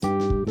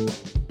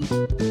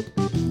Hey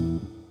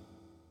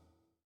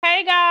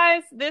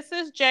guys, this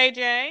is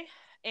JJ,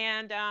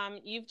 and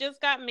you've just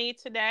got me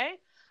today.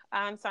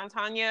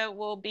 Santanya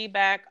will be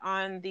back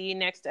on the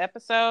next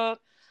episode,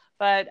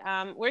 but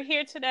we're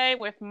here today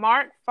with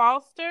Mark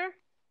Foster.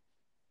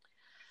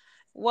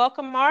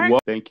 Welcome, Mark.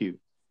 Thank you.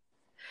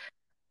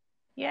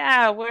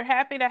 Yeah, we're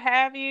happy to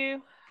have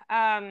you.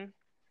 Um,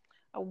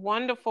 a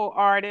wonderful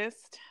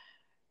artist,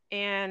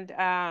 and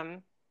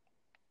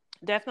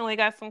definitely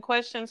got some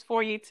questions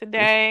for you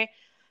today.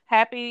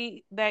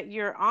 Happy that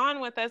you're on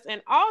with us.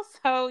 And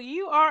also,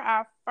 you are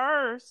our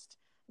first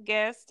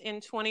guest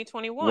in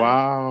 2021.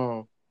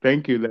 Wow.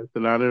 Thank you. That's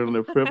an honor and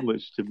a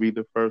privilege to be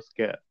the first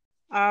guest.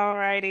 All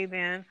righty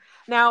then.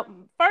 Now,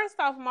 first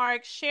off,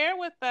 Mark, share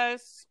with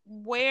us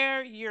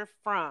where you're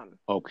from.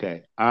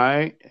 Okay.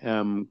 I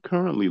am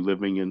currently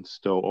living in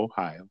Stowe,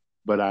 Ohio,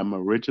 but I'm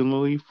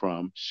originally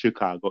from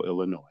Chicago,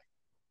 Illinois.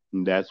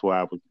 And that's where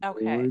I was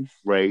Okay. born,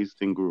 raised,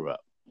 and grew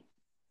up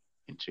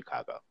in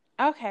Chicago.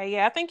 Okay,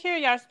 yeah, I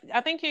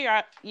think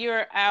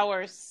you're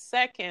our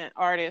second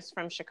artist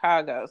from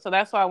Chicago. So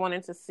that's why I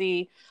wanted to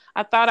see.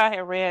 I thought I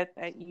had read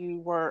that you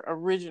were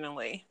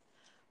originally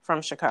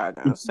from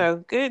Chicago.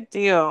 So good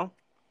deal.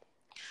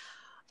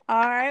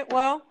 All right.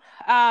 Well,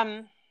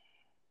 um,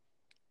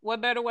 what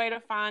better way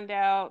to find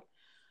out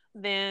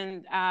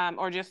than,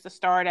 or just to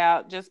start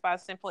out, just by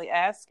simply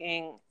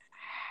asking,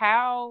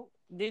 how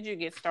did you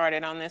get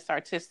started on this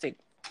artistic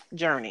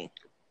journey?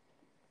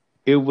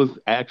 It was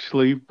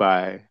actually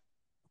by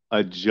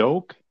a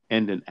joke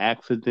and an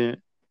accident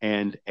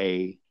and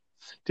a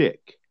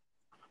stick.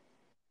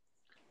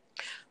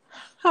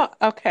 Oh,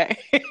 okay.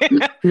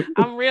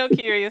 I'm real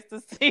curious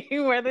to see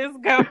where this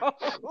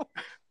goes.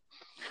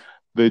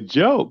 The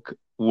joke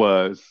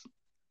was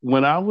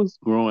when I was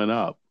growing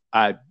up,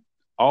 I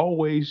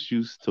always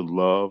used to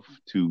love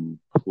to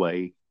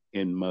play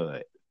in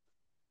mud.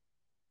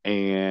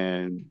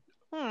 And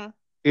Hmm.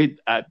 it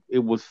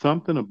was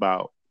something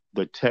about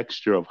the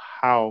texture of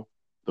how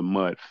the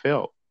mud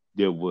felt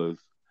that was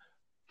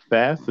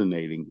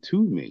fascinating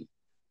to me.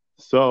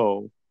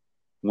 So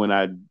when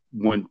I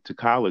went to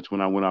college,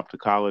 when I went off to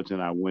college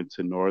and I went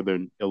to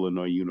Northern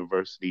Illinois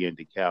University in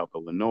DeKalb,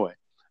 Illinois,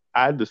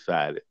 I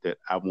decided that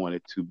I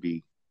wanted to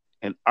be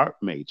an art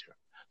major.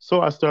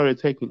 So I started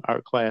taking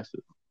art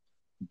classes,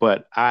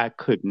 but I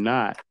could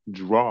not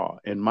draw,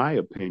 in my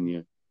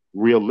opinion,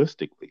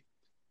 realistically.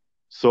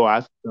 So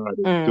I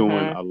started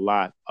doing Mm-hmm. a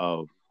lot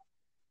of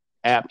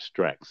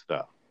abstract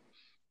stuff.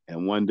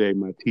 And one day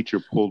my teacher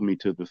pulled me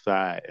to the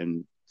side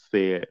and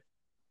said,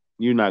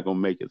 "You're not going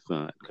to make it,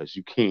 son, because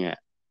you can't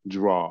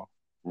draw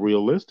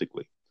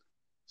realistically."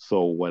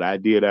 So what I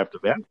did after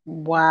that, I,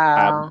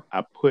 Wow.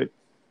 I put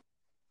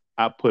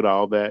I put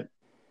all that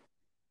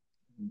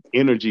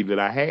energy that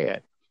I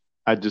had,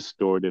 I just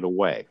stored it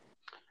away.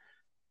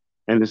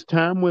 And as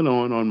time went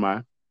on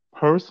my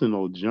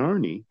personal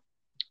journey,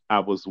 I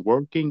was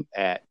working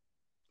at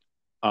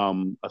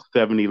a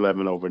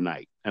 7-Eleven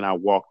overnight, and I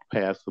walked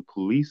past the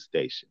police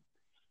station.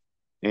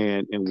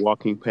 And in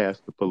walking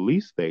past the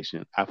police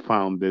station, I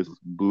found this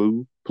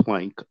blue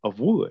plank of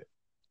wood.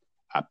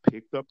 I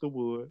picked up the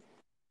wood.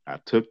 I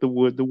took the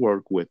wood to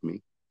work with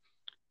me.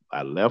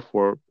 I left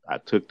work. I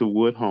took the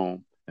wood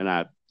home and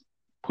I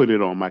put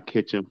it on my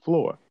kitchen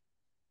floor.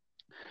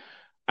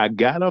 I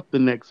got up the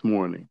next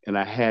morning and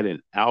I had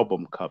an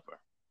album cover.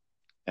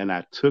 And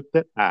I took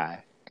the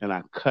eye and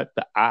I cut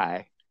the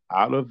eye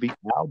out of the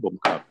album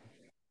cover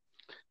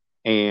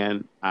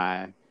and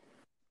I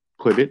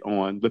put it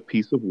on the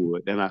piece of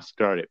wood and I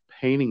started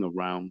painting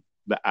around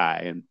the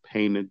eye and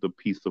painted the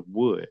piece of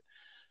wood.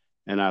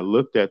 And I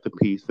looked at the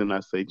piece and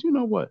I said, you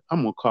know what?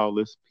 I'm gonna call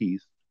this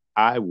piece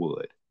I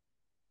Would.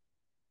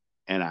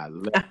 And I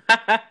left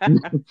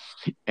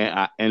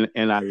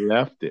and I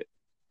left it.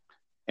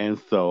 And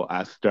so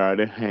I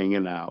started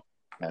hanging out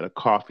at a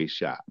coffee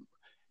shop.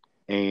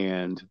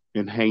 And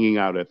in hanging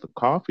out at the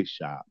coffee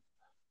shop,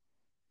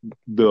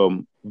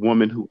 the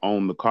woman who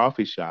owned the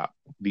coffee shop,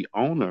 the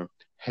owner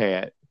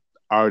had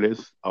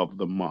artist of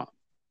the month.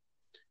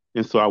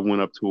 And so I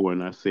went up to her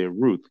and I said,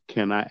 "Ruth,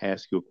 can I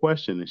ask you a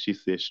question?" And she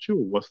said, "Sure.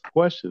 What's the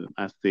question?"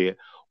 I said,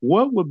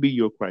 "What would be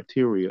your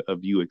criteria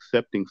of you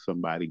accepting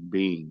somebody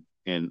being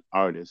an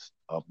artist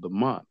of the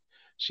month?"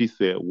 She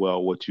said,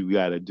 "Well, what you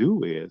got to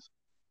do is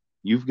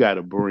you've got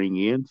to bring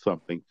in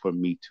something for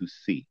me to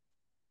see.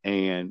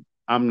 And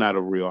I'm not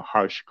a real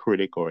harsh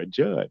critic or a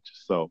judge.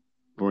 So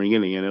bring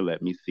it in and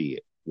let me see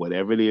it,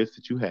 whatever it is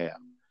that you have."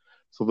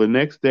 So the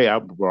next day, I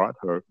brought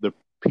her the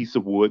piece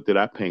of wood that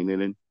I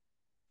painted and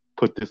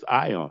put this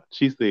eye on.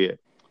 She said,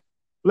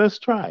 "Let's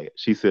try it."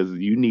 She says,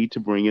 "You need to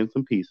bring in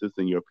some pieces,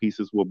 and your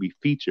pieces will be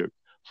featured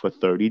for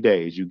 30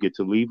 days. You get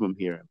to leave them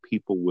here, and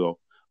people will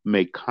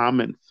make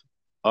comments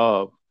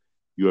of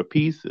your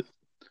pieces."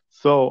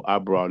 So I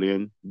brought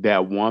in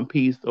that one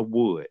piece of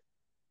wood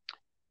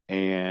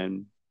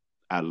and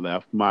I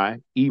left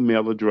my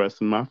email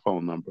address and my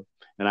phone number.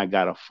 And I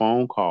got a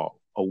phone call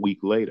a week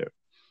later.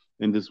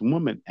 And this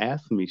woman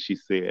asked me, she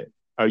said,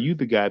 "Are you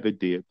the guy that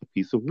did the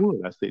piece of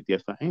wood?" I said,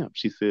 "Yes, I am."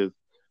 She says,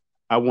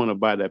 I want to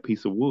buy that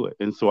piece of wood.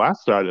 And so I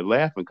started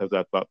laughing because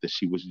I thought that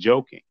she was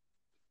joking.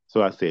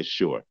 So I said,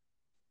 sure.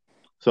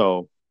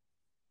 So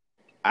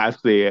I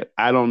said,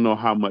 I don't know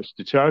how much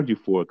to charge you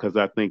for it because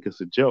I think it's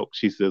a joke.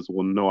 She says,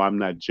 well, no, I'm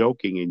not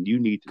joking. And you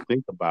need to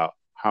think about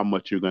how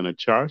much you're going to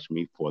charge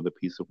me for the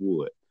piece of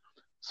wood.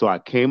 So I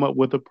came up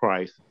with a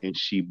price and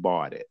she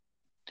bought it.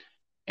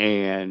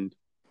 And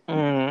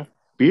Mm.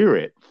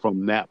 Spirit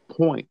from that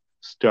point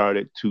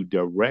started to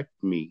direct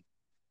me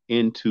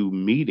into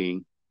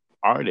meeting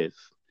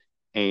artists.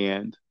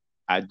 And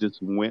I just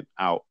went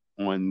out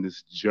on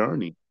this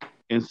journey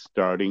and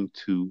starting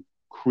to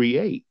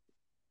create.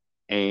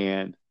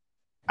 And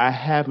I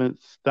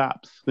haven't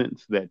stopped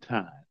since that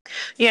time.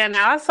 Yeah,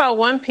 now I saw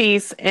one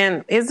piece,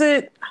 and is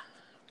it,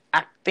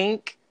 I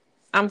think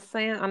I'm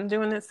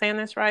doing this, saying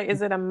this right.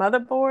 Is it a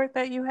motherboard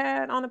that you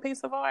had on a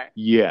piece of art?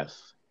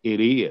 Yes, it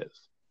is.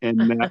 And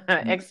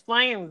that,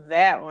 Explain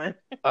that one.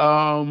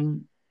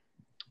 um,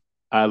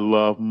 I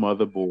love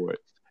motherboards.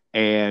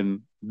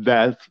 And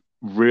that's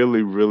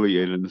really,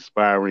 really an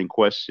inspiring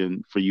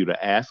question for you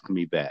to ask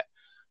me that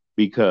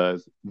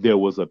because there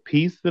was a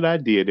piece that I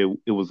did.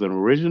 It was an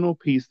original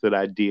piece that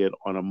I did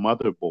on a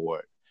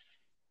motherboard,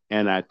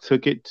 and I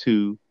took it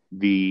to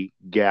the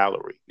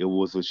gallery. It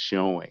was a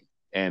showing,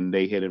 and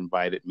they had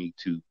invited me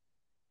to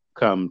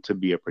come to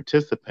be a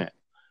participant.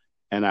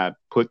 And I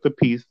put the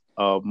piece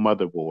of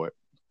motherboard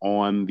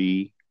on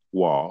the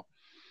wall,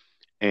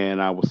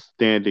 and I was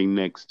standing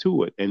next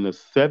to it. And the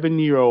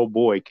 7-year-old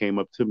boy came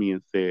up to me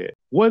and said,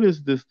 what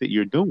is this that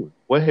you're doing?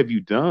 What have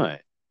you done?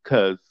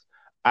 Because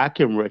I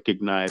can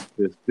recognize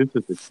this. This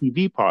is the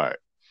TV part.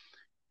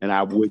 And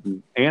I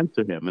wouldn't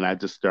answer him. And I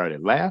just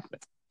started laughing.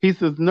 He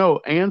says, no,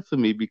 answer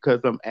me because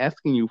I'm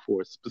asking you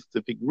for a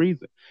specific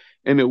reason.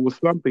 And it was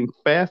something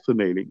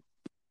fascinating.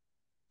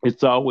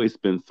 It's always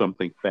been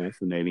something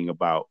fascinating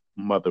about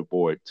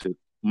motherboards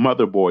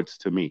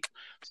to me.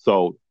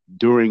 So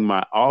during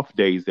my off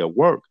days at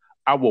work,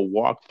 I will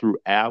walk through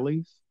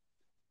alleys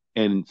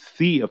and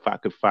see if I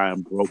could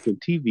find broken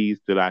TVs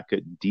that I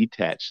could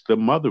detach the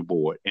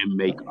motherboard and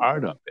make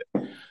art of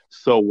it.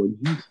 So when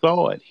he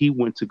saw it, he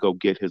went to go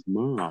get his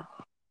mom.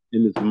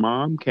 And his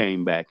mom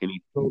came back and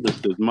he told her,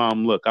 says,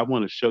 Mom, look, I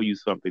want to show you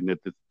something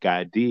that this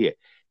guy did.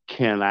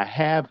 Can I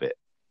have it?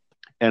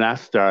 And I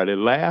started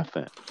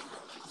laughing.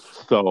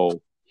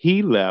 So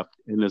he left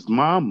and his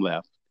mom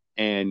left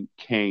and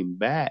came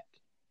back.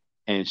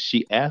 And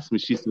she asked me,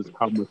 she says,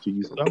 how much are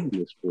you selling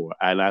this for?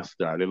 And I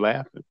started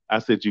laughing. I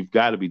said, you've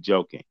got to be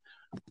joking.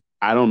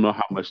 I don't know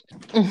how much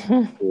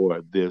to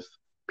for this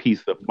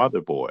piece of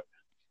motherboard.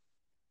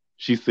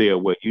 She said,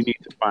 well, you need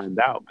to find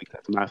out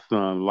because my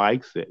son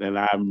likes it. And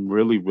I'm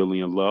really, really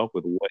in love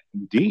with what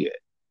you did.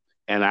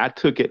 And I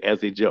took it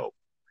as a joke.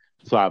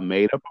 So I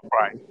made up a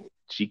price.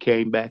 She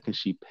came back and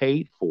she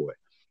paid for it.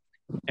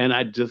 And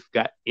I just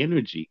got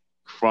energy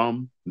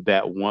from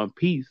that one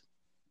piece.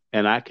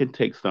 And I can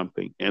take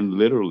something and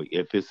literally,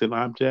 if it's an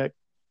object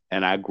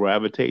and I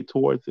gravitate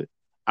towards it,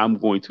 I'm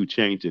going to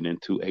change it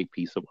into a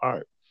piece of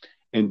art.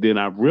 And then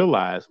I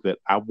realized that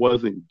I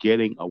wasn't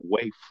getting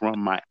away from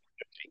my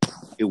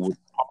energy. It was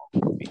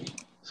part of me.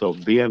 So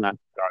then I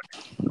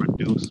started to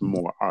produce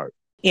more art.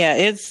 Yeah,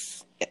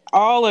 it's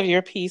all of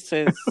your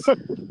pieces.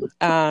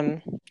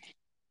 Um,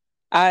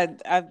 I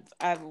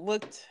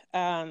looked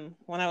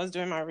when I was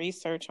doing my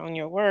research on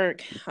your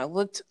work. I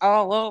looked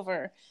all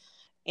over,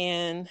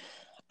 and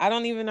I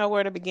don't even know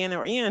where to begin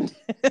or end.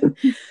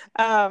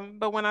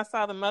 But when I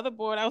saw the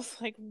motherboard, I was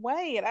like,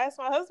 wait. I asked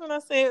my husband. I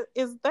said,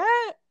 "Is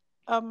that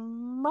a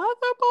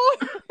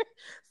motherboard?"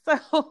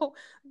 So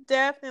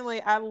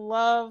definitely, I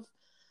love.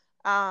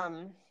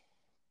 Um,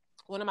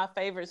 One of my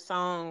favorite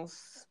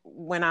songs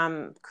when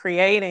I'm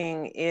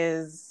creating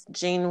is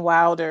Gene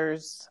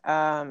Wilder's,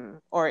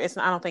 or it's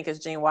I don't think it's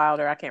Gene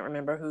Wilder. I can't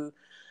remember who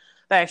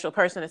the actual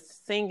person is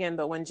singing,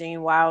 but when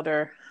Gene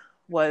Wilder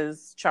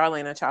was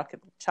Charlie in a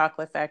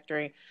Chocolate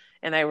Factory,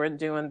 and they were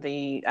doing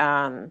the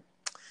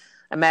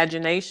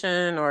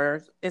imagination,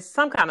 or it's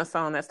some kind of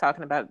song that's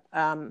talking about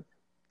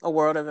a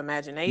world of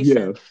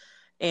imagination, Yes,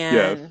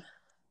 yes, and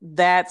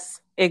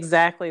that's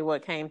exactly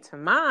what came to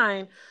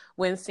mind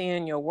when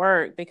seeing your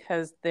work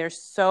because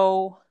there's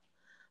so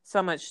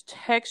much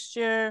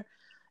texture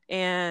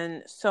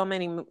and so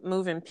many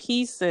moving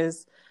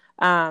pieces.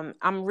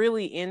 I'm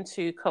really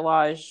into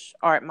collage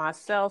art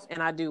myself,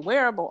 and I do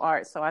wearable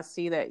art, so I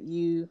see that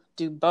you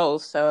do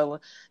both. So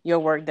your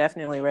work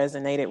definitely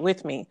resonated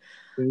with me.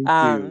 thank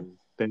Um, you.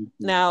 Thank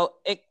you. Now,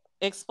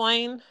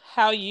 explain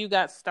how you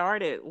got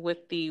started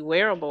with the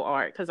wearable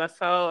art because I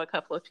saw a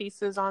couple of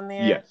pieces on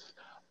there. Yes.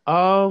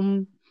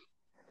 Um,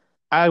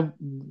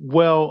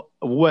 well,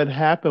 what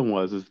happened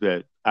was is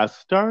that I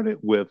started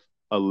with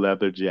a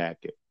leather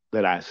jacket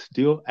that I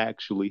still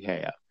actually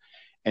have,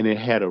 and it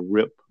had a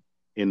rip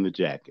in the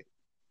jacket.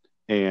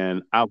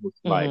 And I was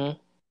like, Mm-hmm.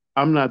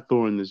 I'm not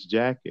throwing this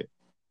jacket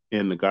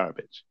in the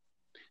garbage.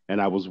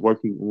 And I was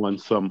working on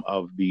some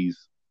of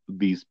these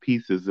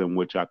pieces in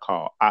which I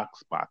call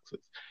ox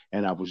boxes.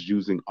 And I was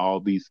using all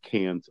these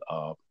cans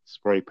of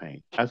spray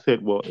paint. I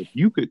said, well, if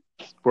you could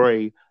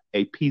spray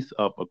a piece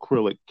of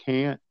acrylic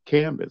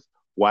canvas,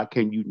 why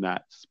can you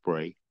not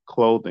spray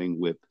clothing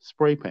with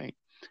spray paint?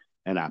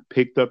 And I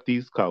picked up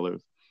these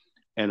colors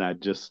and I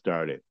just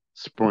started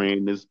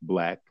spraying this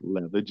black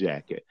leather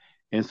jacket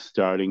and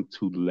starting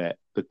to let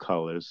the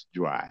colors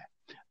dry.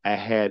 I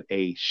had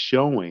a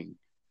showing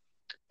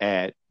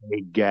at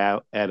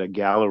at a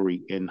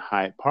gallery in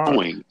Hyde Park.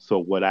 So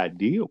what I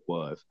did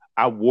was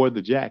I wore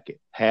the jacket.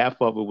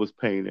 Half of it was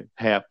painted,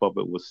 half of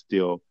it was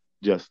still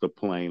just a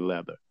plain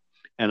leather.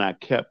 And I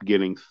kept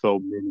getting so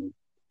many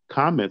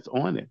comments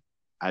on it.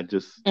 I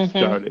just Mm-hmm.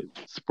 started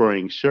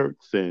spraying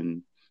shirts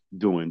and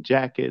doing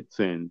jackets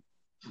and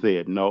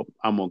said, nope,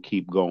 I'm gonna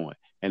keep going.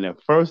 And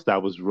at first I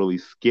was really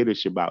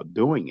skittish about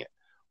doing it,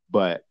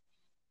 but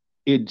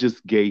it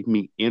just gave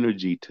me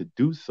energy to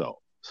do so.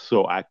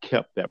 So I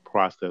kept that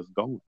process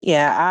going.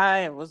 Yeah,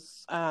 I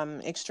was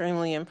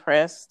extremely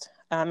impressed.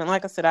 And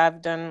like I said,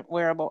 I've done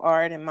wearable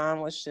art, and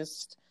mine was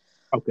just,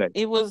 Okay.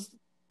 it was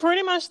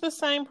pretty much the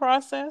same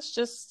process,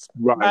 just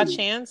by Right.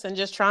 chance and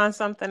just trying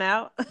something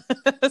out.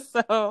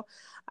 So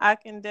I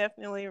can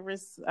definitely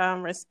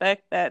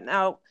respect that.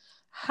 Now,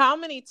 how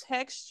many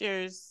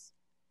textures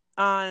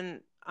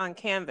on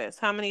canvas?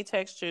 How many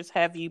textures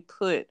have you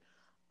put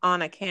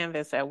on a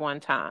canvas at one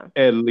time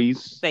At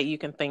least that you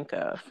can think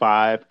of?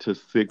 5 to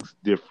 6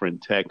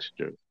 different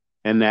textures.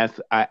 And that's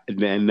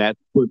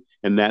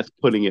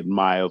putting it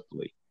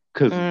mildly.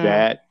 Because Mm,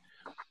 that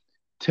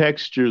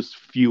textures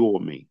fuel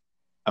me.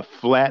 A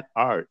flat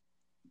art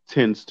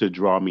tends to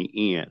draw me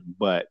in.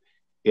 But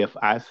if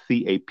I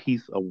see a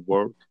piece of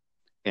work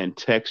and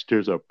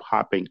textures are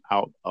popping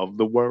out of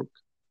the work,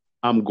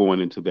 I'm going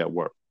into that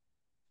work.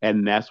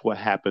 And that's what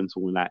happens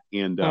when I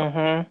end up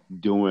mm-hmm.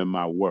 doing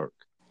my work.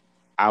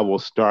 I will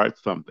start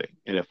something.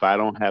 And if I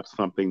don't have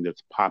something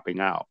that's popping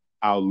out,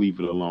 I'll leave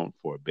it alone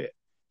for a bit.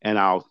 And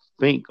I'll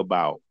think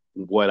about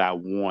what I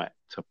want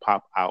to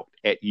pop out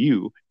at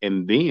you.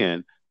 And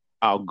then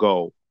I'll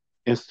go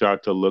and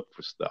start to look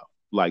for stuff.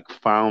 Like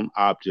found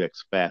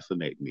objects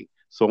fascinate me.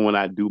 So when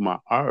I do my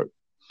art,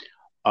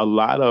 a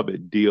lot of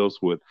it deals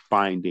with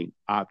finding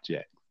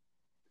objects.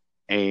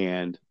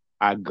 And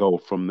I go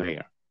from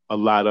there. A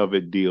lot of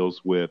it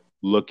deals with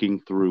looking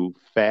through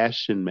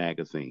fashion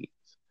magazines.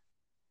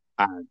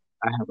 I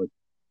I have a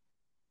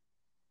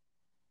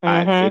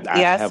Mm-hmm.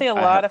 Yeah, I see a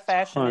I lot have of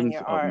fashion in tons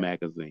your of art.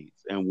 magazines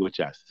in which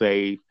I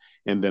save,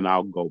 and then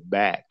I'll go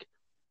back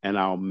and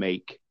I'll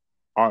make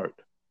art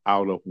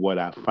out of what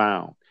I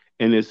found.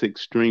 And it's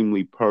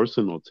extremely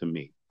personal to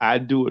me. I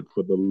do it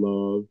for the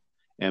love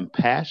and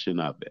passion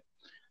of it.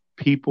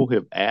 People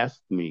have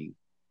asked me,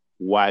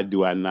 why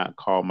do I not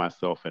call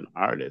myself an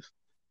artist?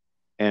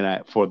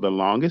 And for the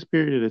longest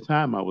period of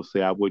time, I would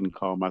say I wouldn't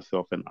call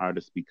myself an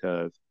artist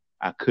because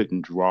I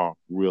couldn't draw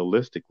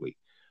realistically.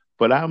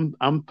 But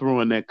I'm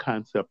throwing that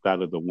concept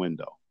out of the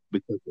window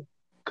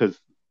because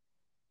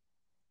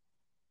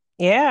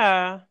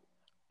Yeah,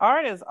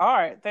 art is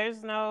art.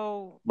 There's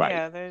no, right.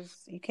 yeah,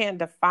 you can't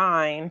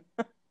define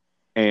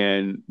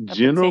And a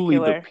generally,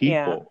 the particular,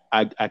 yeah. people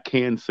I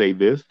can say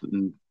this,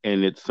 and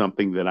it's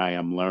something that I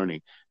am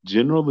learning.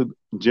 Generally,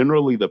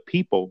 generally the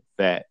people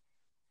that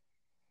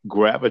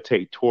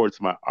gravitate towards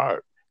my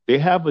art, they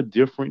have a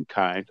different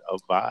kind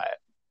of vibe,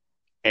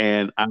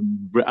 and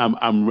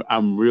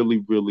I'm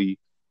really really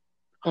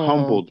Mm-hmm.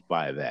 humbled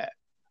by that.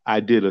 I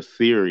did a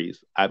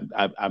series.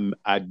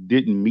 I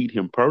didn't meet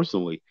him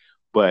personally,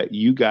 but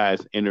you guys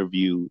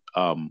interviewed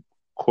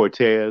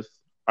Cortez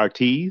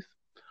Ortiz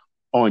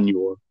on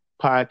your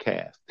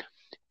podcast,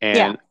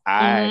 Yeah. and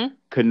I Mm-hmm.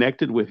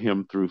 connected with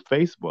him through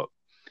Facebook,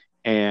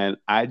 and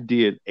I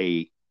did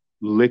a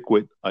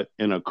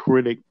an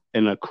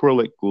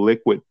acrylic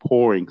liquid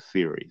pouring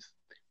series.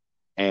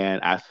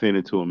 And I sent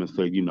it to him and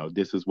said,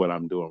 this is what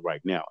I'm doing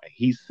right now. And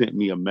he sent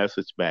me a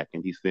message back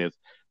and he says,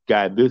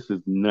 Guy, this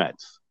is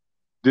nuts.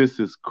 This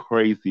is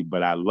crazy,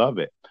 but I love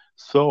it.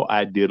 So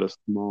I did a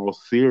small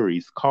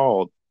series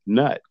called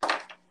Nuts.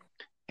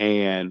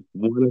 And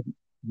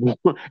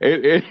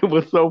it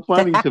was so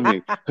funny to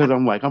me because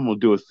I'm like, I'm going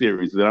to do a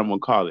series and I'm going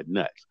to call it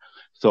Nuts.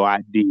 So I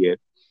did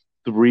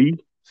 3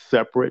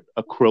 separate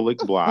acrylic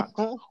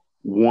blocks.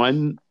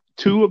 One,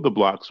 two of the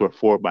blocks were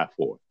 4 by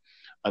 4.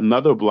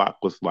 Another block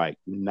was like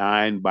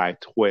 9 by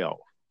 12.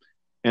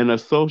 An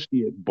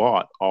associate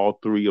bought all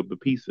 3 of the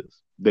pieces.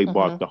 They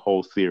bought Mm-hmm. the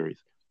whole series.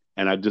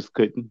 And I just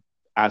couldn't,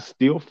 I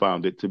still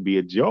found it to be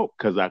a joke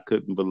because I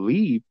couldn't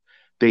believe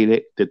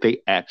that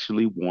they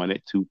actually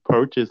wanted to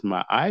purchase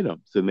my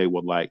items. And they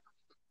were like,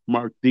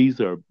 Mark, these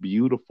are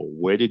beautiful.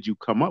 Where did you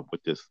come up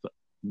with this?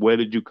 Where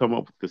did you come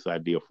up with this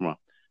idea from?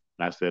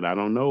 And I said, I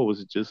don't know. It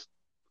was just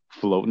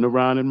floating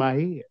around in my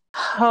head.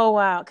 Oh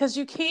wow, because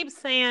you keep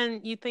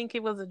saying you think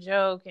it was a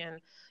joke,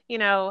 and you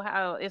know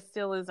how it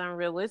still is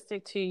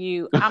unrealistic to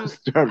you. I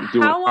started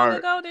doing How long art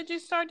ago did you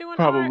start doing art?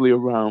 probably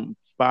around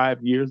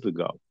 5 years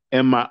ago.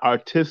 And my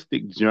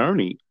artistic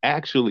journey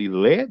actually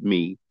led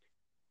me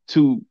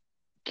to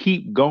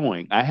keep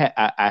going. I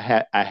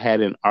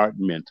had an art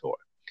mentor,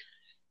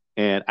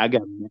 and I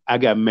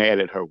got mad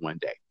at her one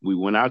day. We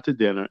went out to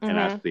dinner, and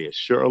I Mm-hmm. said,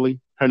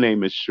 Shirley, Her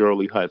name is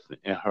Shirley Hudson,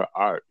 and her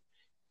art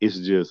is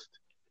just,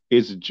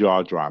 it's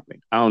jaw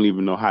dropping. I don't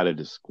even know how to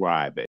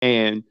describe it.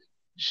 And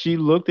she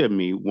looked at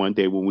me one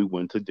day when we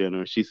went to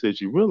dinner. She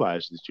said, "You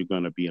realize that you're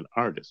going to be an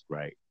artist,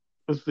 right?"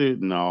 I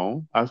said,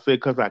 "No." I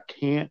said, "Because I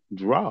can't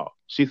draw."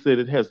 She said,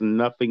 "It has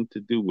nothing to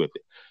do with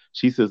it."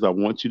 She says, "I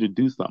want you to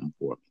do something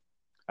for me."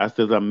 I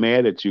says, "I'm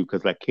mad at you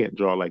because I can't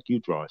draw like you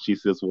draw." She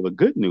says, "Well, the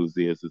good news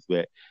is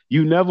that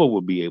you never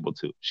will be able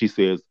to." She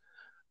says,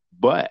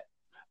 "But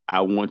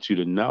I want you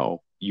to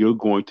know you're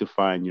going to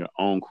find your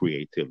own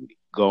creativity.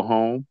 Go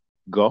home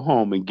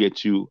and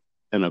get you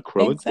an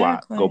acrylic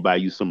block. Go Exactly. buy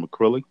you some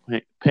acrylic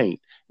paint.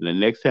 And the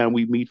next time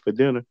we meet for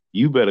dinner,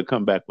 you better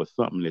come back with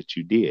something that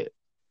you did."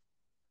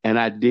 And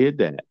I did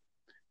that.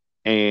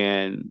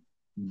 And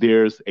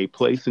there's a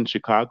place in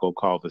Chicago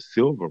called the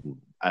Silver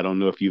Room. I don't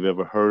know if you've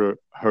ever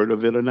heard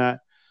of it or not,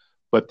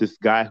 but this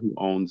guy who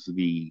owns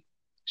the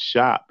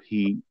shop,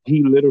 he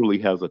literally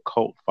has a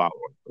cult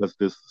following because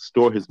this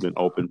store has been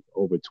open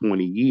for over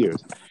 20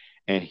 years,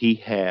 and he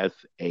has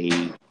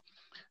a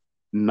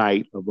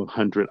night of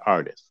 100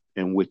 artists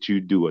in which you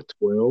do a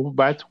 12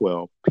 by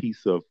 12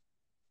 piece of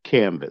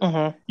canvas.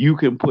 Mm-hmm. You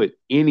can put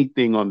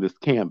anything on this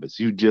canvas.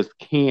 You just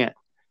can't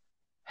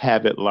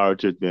have it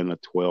larger than a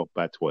 12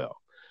 by 12.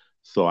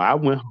 So I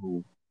went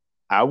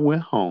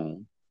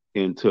home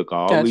and took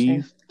all Gotcha.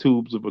 these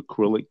tubes of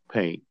acrylic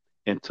paint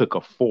and took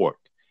a fork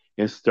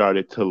and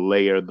started to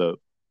layer the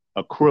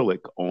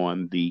acrylic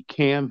on the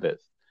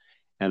canvas.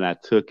 And I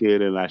took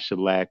it and I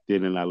shellacked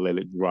it and I let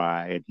it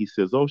dry. And he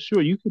says, "Oh,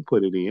 sure, you can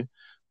put it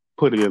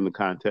in the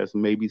contest.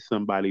 Maybe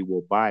somebody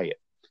will buy it."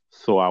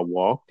 So I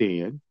walked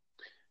in,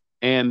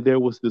 and there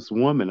was this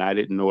woman I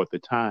didn't know at the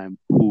time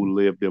who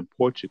lived in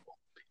Portugal.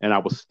 And I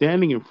was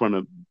standing in front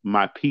of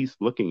my piece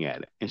looking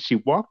at it. And she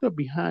walked up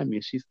behind me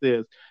and she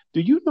says,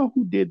 "Do you know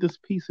who did this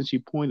piece?" And she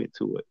pointed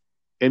to it.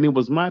 And it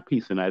was my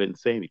piece, and I didn't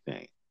say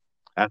anything.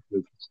 I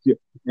said,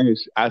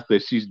 I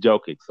said, "She's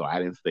joking." So I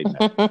didn't say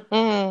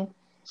nothing.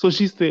 So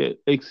she said,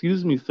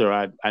 "Excuse me,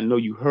 sir, I know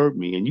you heard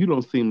me, and you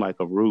don't seem like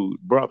a rude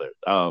brother.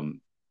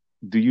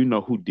 Do you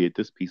know who did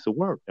this piece of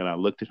work?" And I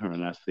looked at her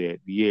and I said,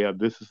 "Yeah,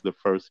 this is the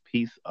first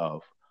piece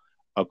of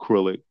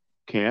acrylic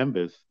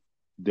canvas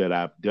that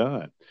I've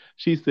done."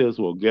 She says,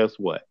 "Well, guess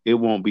what? It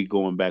won't be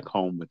going back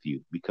home with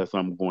you because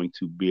I'm going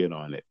to bid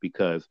on it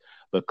because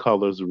the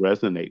colors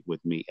resonate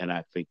with me and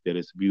I think that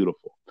it's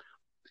beautiful."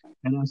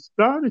 And I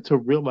started to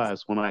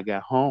realize when I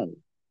got home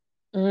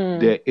Mm.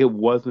 that it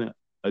wasn't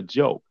a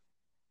joke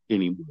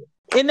anymore.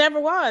 It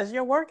never was.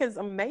 Your work is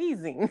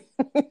amazing.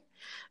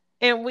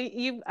 And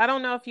I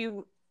don't know if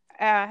you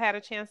had a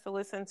chance to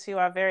listen to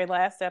our very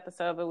last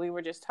episode, but we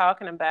were just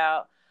talking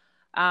about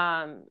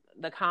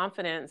the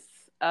confidence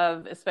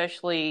of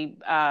especially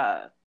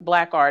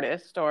Black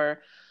artists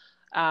or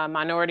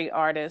minority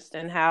artists,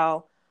 and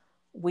how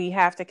we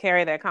have to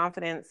carry that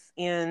confidence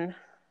in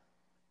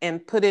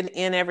and put it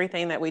in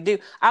everything that we do.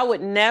 I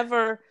would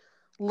never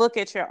look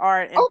at your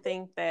art and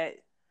think that,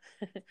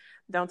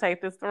 don't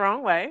take this the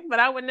wrong way, but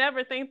I would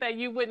never think that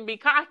you wouldn't be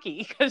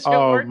cocky because your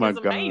Oh work my is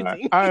God.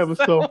 amazing. I am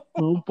So so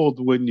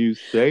humbled when you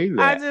say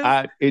I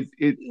that. just,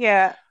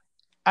 yeah.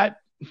 I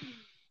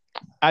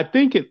I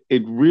think it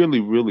really,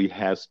 really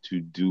has to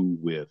do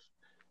with,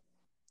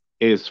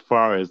 as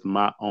far as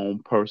my own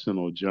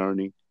personal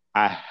journey,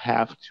 I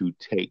have to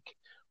take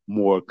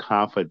more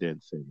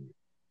confidence in it.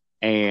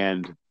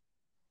 And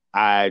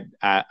I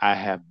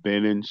have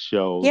been in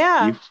shows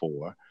Yeah.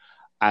 before.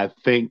 I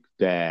think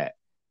that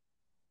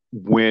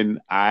when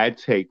I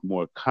take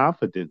more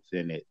confidence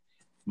in it,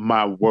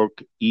 my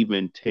work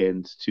even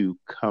tends to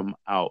come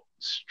out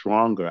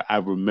stronger. I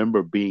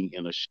remember being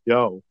in a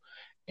show,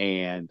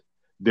 and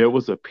there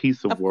was a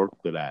piece of work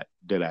that I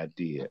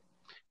did,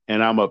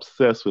 and I'm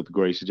obsessed with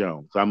Grace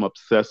Jones. I'm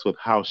obsessed with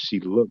how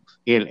she looks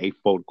in a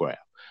photograph.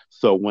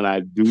 So when I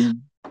do,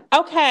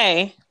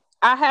 Okay.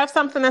 I have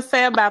something to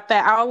say about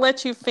that. I'll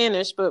let you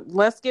finish, but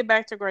let's get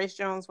back to Grace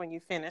Jones when you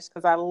finish,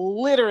 because I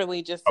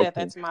literally just said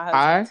that okay, to my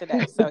husband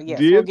I today. So, yes,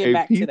 we'll did get a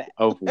back to piece that.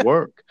 of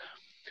work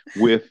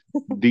with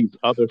these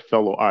other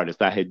fellow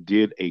artists. I had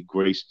did a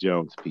Grace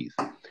Jones piece.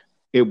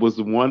 It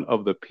was one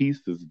of the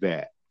pieces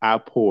that I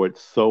poured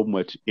so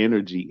much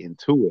energy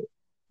into it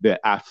that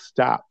I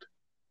stopped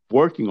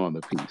working on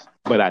the piece,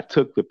 but I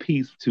took the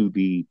piece to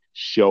the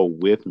show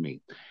with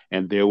me.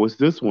 And there was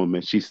this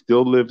woman, she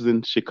still lives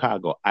in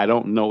Chicago. I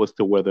don't know as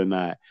to whether or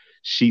not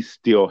she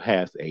still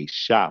has a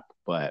shop,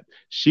 but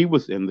she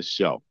was in the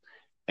show.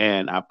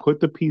 And I put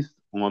the piece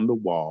on the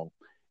wall,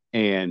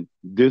 and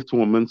this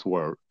woman's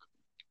work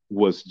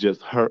was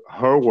just,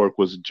 her work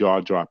was jaw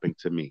dropping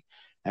to me.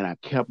 And I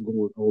kept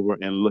going over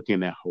and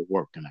looking at her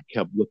work, and I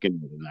kept looking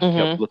at it, and I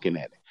kept Mm-hmm. looking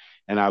at it.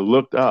 And I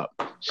looked up.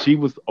 She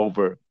was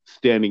over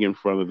standing in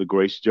front of the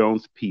Grace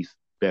Jones piece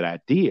that I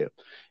did.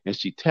 And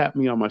she tapped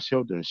me on my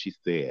shoulder and she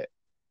said,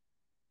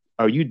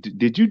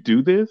 did you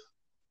do this?"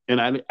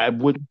 And I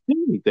wouldn't say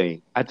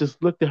anything. I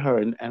just looked at her,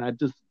 and I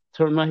just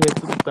turned my head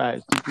to the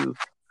side. She says,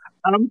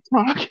 "I'm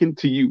talking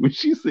to you." And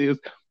she says,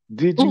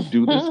 "Did you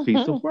do this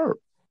piece of work?"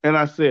 And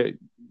I said,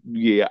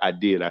 yeah, I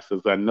did. I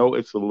says, I know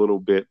it's a little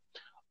bit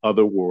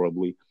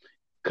otherworldly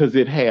because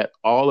it had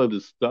all of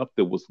the stuff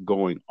that was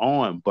going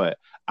on, but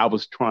I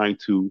was trying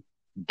to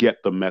get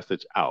the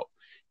message out.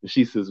 And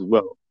she says,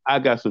 well, I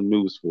got some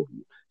news for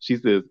you. She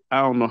says,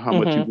 I don't know how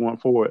much you Mm-hmm.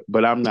 want for it,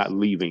 but I'm not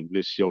leaving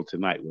this show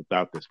tonight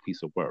without this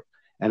piece of work.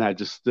 And I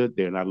just stood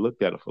there and I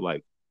looked at her for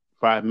like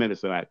 5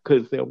 minutes and I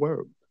couldn't say a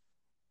word.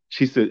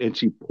 She said, and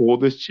she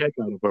pulled this check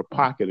out of her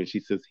pocket and she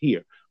says,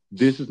 here,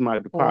 this is my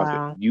deposit.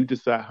 Wow. You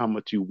decide how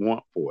much you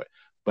want for it.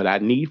 But I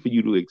need for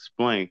you to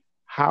explain,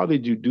 how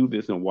did you do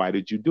this and why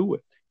did you do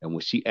it? And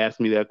when she asked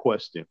me that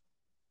question,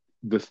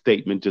 the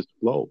statement just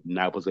flowed. And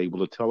I was able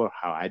to tell her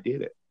how I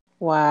did it.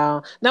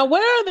 Wow. Now,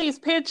 where are these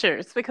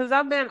pictures? Because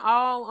I've been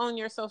all on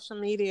your social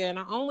media and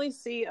I only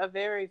see a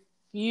very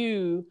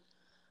few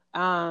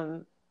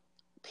um,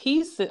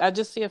 pieces. I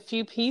just see a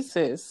few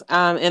pieces.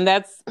 And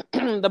that's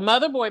the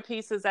motherboard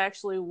piece is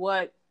actually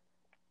what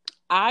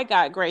I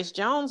got Grace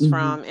Jones Mm-hmm.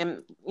 from.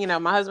 And,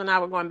 my husband and I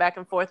were going back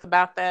and forth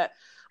about that.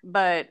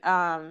 But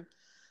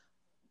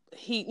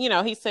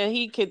he said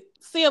he could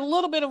see a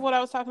little bit of what I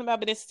was talking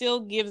about, but it still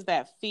gives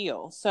that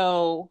feel.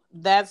 So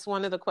that's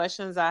one of the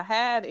questions I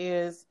had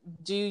is,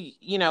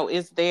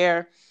 is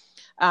there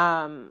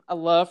a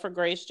love for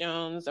Grace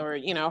Jones or,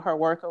 her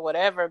work or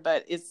whatever?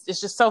 But it's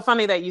just so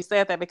funny that you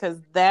said that because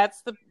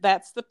that's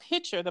the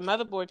picture, the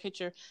motherboard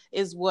picture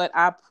is what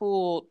I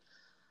pulled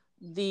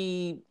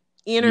the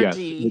Yes.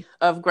 energy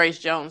of Grace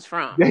Jones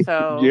from.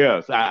 So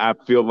Yes. I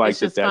feel like it's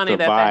just that's funny her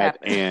that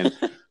vibe. happened.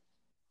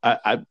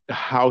 And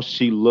how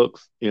she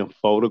looks in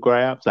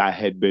photographs, I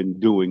had been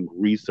doing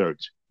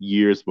research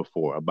years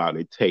before about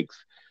it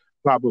takes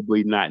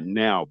probably not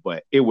now,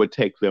 but it would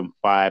take them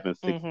 5 and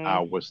 6 Mm-hmm.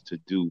 hours to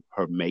do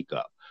her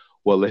makeup.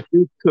 Well, if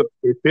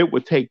it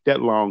would take that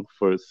long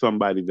for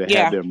somebody to have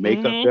Yeah. their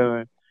makeup Mm-hmm.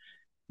 done,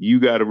 you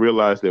got to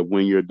realize that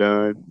when you're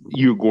done,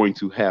 you're going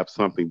to have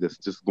something that's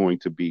just going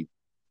to be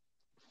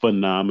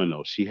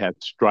phenomenal. She has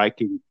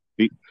striking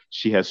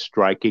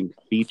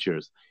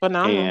features,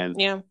 Phenomenal. and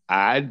Yeah.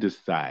 I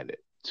decided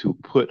to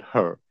put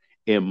her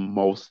in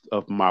most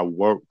of my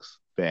works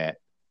that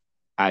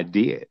I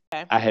did.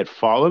 Okay. I had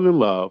fallen in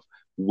love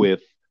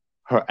with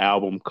her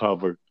album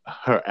cover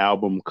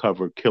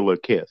Killer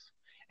Kiss,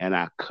 and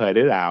I cut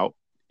it out.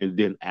 And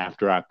then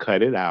after I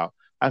cut it out,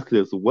 I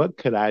said, so what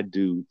could I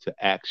do to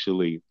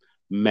actually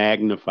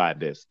magnify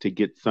this to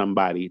get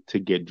somebody to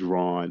get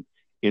drawn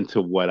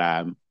into what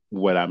I'm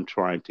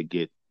trying to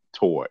get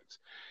towards?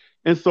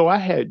 And so I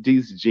had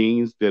these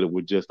jeans that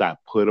were just, I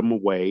put them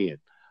away and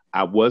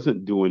I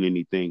wasn't doing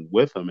anything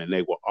with them and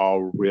they were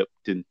all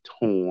ripped and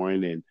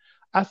torn. And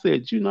I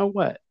said, you know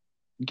what?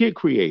 Get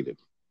creative.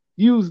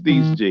 Use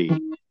these jeans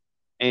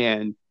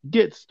and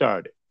get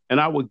started. And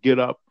I would get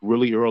up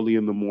really early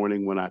in the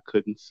morning when I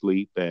couldn't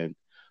sleep and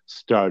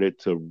started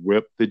to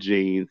rip the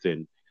jeans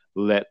and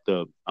let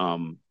the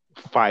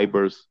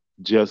fibers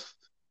just,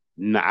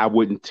 I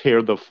wouldn't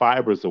tear the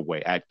fibers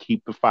away. I'd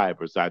keep the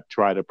fibers. I'd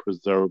try to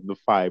preserve the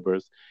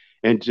fibers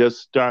and just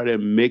started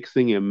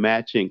mixing and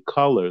matching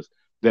colors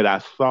that I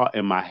saw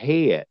in my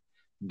head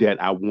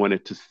that I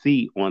wanted to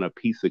see on a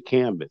piece of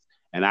canvas.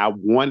 And I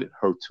wanted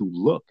her to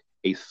look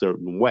a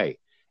certain way.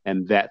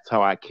 And that's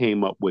how I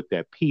came up with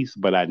that piece.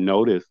 But I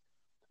noticed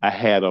I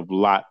had a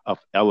lot of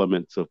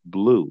elements of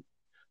blue.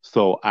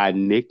 So I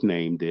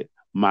nicknamed it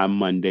my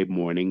Monday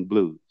Morning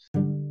Blues.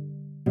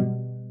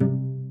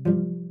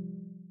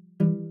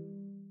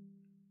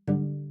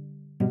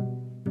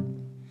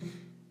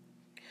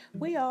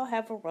 We all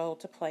have a role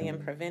to play in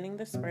preventing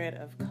the spread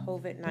of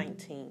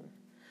COVID-19.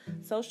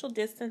 Social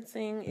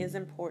distancing is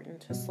important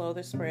to slow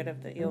the spread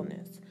of the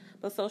illness,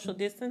 but social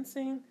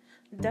distancing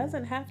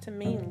doesn't have to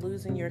mean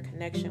losing your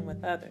connection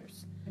with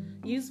others.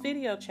 Use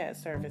video chat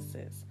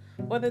services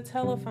or the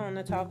telephone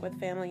to talk with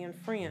family and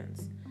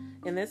friends.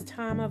 In this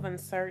time of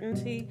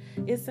uncertainty,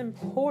 it's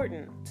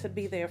important to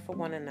be there for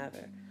one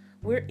another.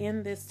 We're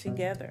in this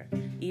together,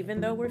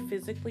 even though we're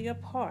physically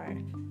apart.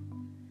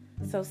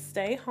 So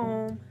stay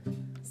home,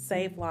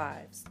 save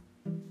lives.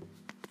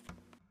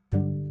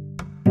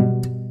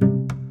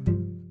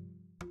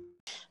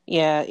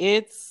 Yeah,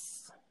 it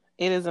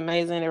is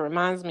amazing. It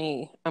reminds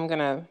me. I'm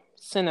gonna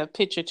send a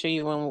picture to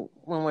you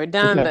when we're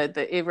done. Okay.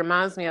 But it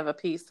reminds me of a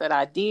piece that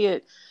I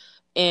did.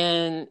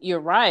 And you're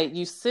right.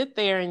 You sit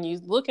there and you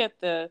look at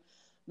the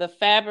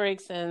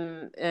fabrics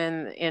and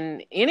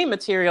any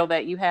material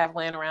that you have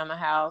laying around the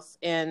house.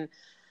 And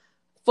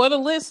for the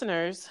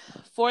listeners,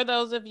 for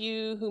those of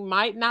you who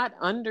might not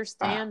Ah,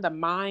 understand the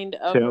mind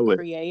of a tell it,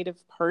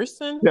 creative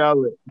person,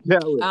 tell it,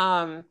 tell it.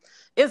 um,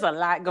 there's a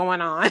lot going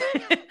on.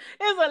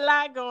 There's a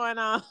lot going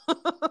on.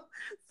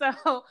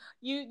 So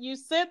you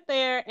sit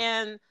there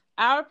and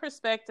our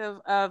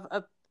perspective of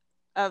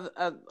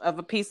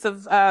a piece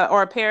of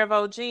or a pair of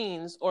old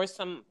jeans or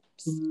some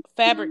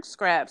fabric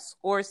scraps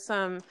or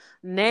some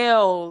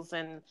nails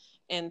and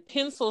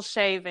pencil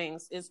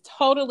shavings is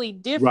totally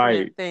Right.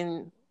 different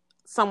than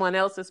someone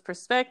else's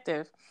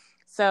perspective.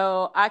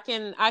 So I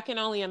can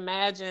only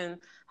imagine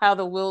how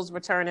the wheels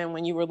were turning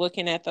when you were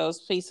looking at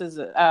those pieces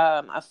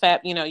of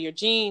fab, your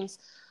jeans.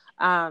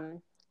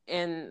 um,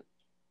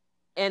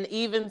 and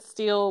even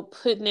still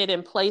putting it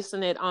and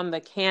placing it on the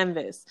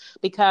canvas.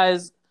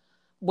 Because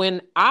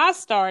when I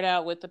start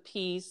out with a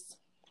piece,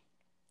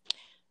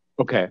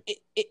 Okay.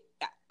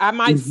 I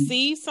might Mm-hmm.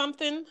 see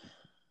something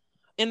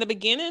in the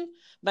beginning,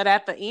 but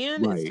at the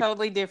end, it's Right.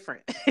 totally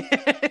different.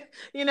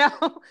 You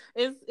know,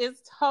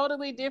 it's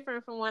totally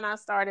different from when I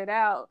started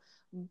out,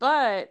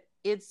 but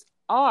it's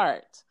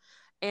art.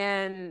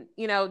 And,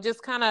 you know,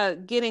 just kind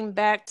of getting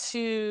back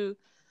to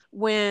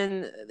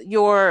when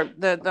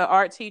the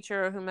art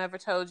teacher or whomever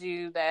told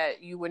you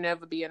that you would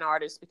never be an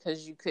artist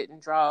because you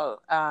couldn't draw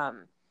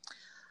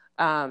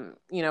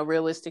you know,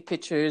 realistic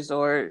pictures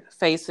or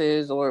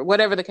faces or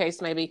whatever the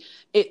case may be.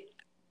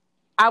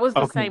 I was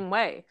the Okay. same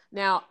way.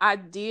 Now, I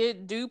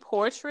did do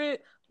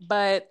portrait,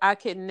 but I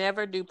could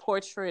never do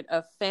portrait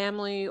of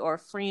family or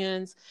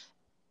friends.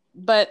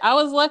 But I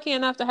was lucky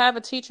enough to have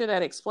a teacher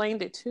that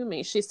explained it to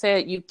me. She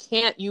said,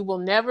 you will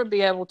never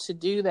be able to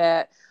do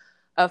that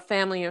of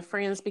family and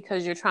friends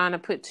because you're trying to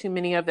put too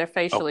many of their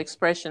facial Okay.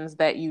 expressions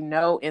that you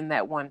know in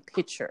that one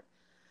picture.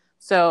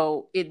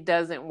 So it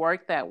doesn't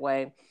work that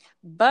way.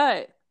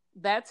 But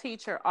that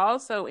teacher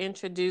also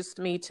introduced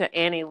me to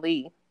Annie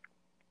Lee.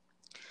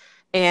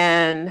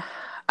 And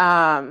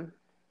um,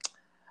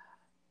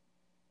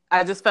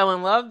 I just fell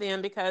in love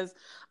then because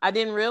I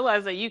didn't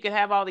realize that you could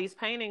have all these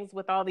paintings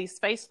with all these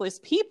faceless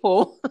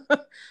people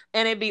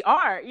and it'd be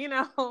art, you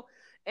know?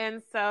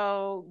 And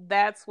so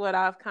that's what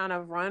I've kind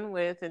of run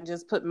with and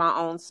just put my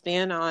own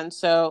spin on.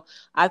 So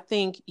I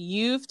think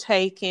you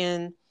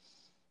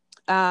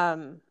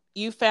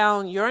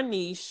found your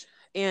niche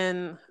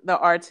in the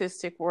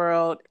artistic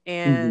world,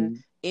 and Mm-hmm.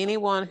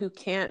 anyone who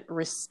can't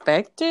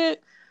respect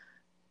it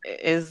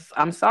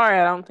I'm sorry,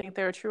 I don't think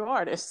they're a true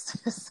artist.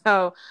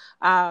 So,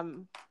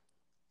 um,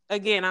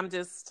 again, I'm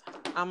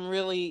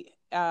really,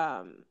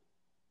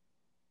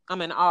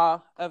 I'm in awe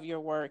of your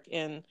work,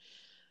 and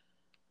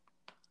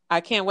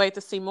I can't wait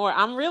to see more.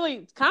 I'm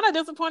really kind of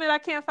disappointed I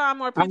can't find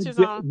more pictures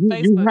on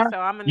Facebook, so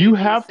I'm gonna need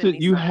you to send me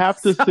You some.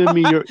 have to So send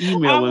me your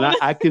email, I and want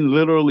I to. can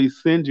literally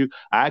send you.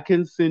 I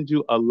can send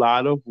you a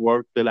lot of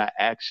work that I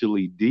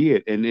actually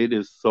did, and it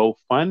is so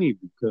funny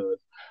because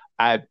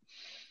I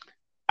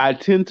I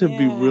tend to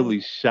be Yeah.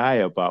 really shy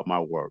about my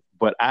work,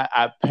 but I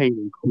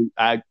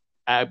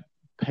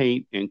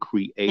paint and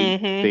create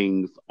Mm-hmm.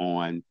 things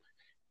on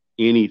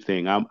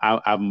anything.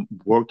 I'm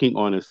working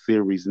on a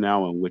series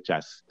now in which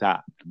I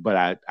stopped,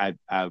 but I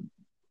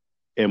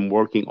am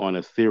working on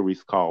a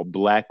series called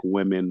Black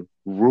Women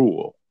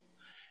Rule,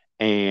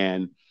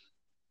 and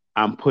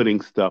I'm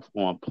putting stuff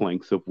on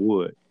planks of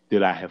wood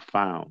that I have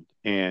found,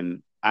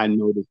 and I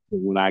noticed that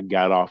when I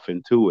got off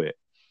into it,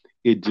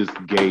 it just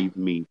gave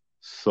me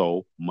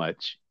so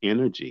much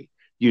energy.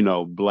 You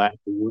know,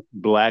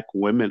 black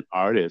women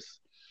artists,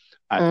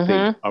 I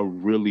think, Mm-hmm. are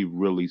really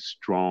really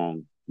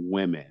strong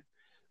women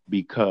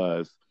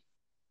because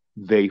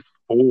they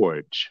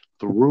forge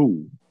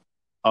through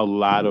a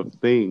lot of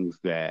things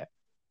that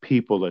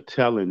people are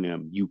telling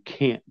them you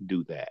can't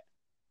do that,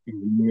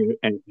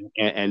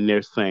 and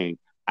they're saying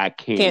I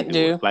can Can't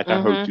do it. do. Like I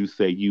heard Mm-hmm. you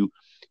say, you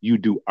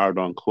do art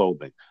on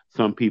clothing.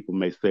 Some people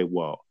may say,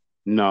 well,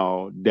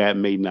 no, that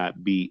may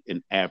not be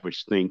an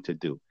average thing to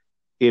do.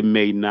 It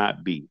may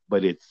not be,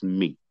 but it's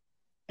me.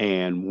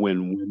 And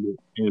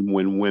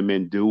when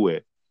women do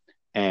it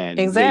and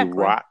they Exactly.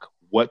 rock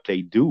what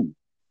they do,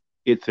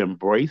 it's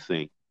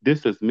embracing.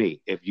 This is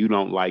me. If you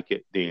don't like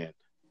it, then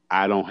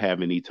I don't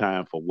have any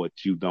time for what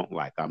you don't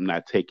like. I'm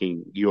not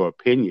taking your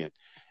opinion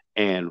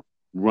and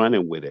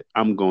running with it.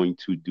 I'm going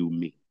to do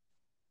me.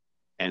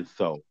 And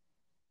so,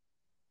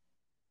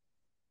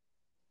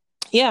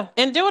 Yeah,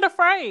 and do it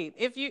afraid.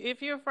 If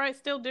you're afraid,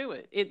 still do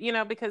it. You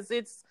know, because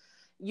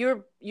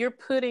you're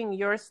putting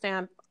your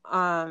stamp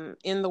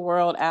in the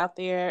world out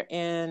there,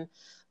 and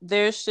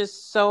there's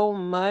just so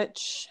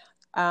much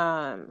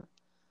um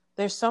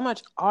there's so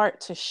much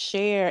art to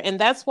share, and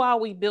that's why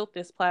we built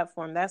this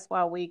platform. That's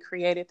why we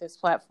created this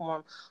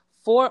platform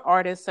for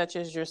artists such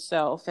as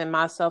yourself and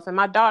myself and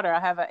my daughter. I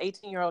have an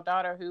 18-year-old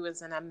daughter who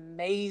is an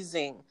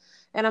amazing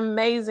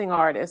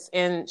artist,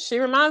 and she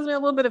reminds me a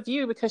little bit of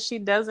you because she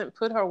doesn't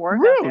put her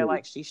work out there really?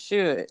 like she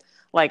should,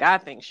 like I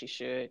think she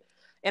should.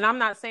 And I'm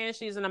not saying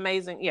she's an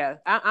amazing, yeah,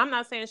 I'm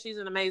not saying she's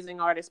an amazing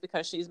artist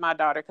because she's my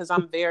daughter, because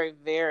I'm very,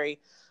 very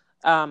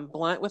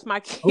blunt with my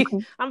kids.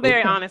 Okay. I'm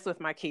very Okay. honest with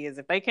my kids.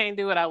 If they can't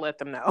do it, I let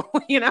them know,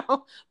 you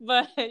know.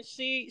 But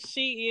she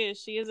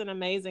is an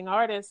amazing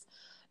artist,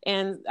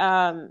 and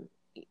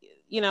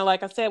you know,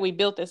 like I said, we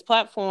built this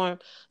platform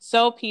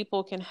so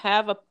people can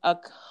have a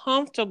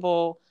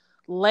comfortable,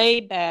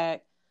 laid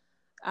back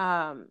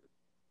um,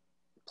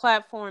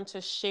 platform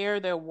to share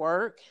their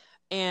work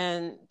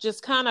and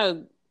just kind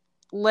of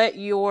let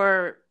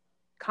your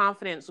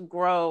confidence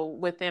grow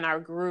within our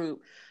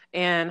group,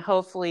 and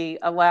hopefully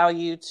allow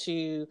you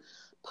to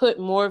put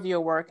more of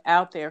your work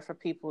out there for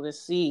people to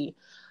see.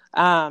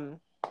 Um,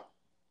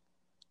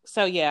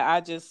 so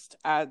yeah,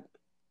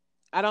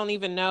 I don't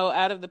even know,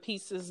 out of the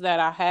pieces that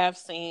I have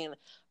seen,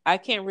 I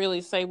can't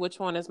really say which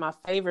one is my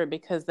favorite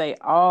because they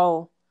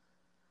all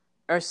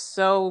are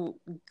so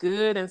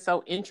good and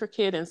so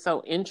intricate and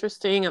so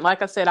interesting. And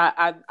like I said,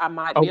 I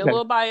might be a Okay.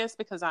 little biased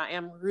because I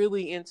am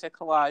really into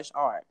collage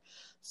art.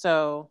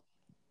 So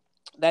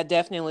that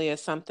definitely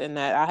is something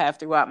that I have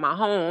throughout my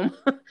home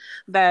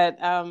that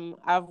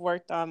I've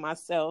worked on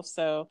myself.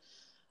 So,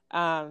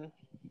 um,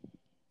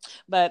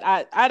 but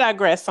I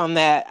digress on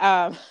that.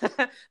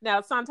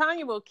 Now,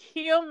 Santanya will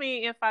kill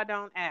me if I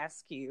don't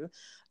ask you.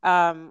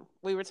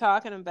 We were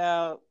talking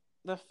about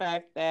the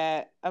fact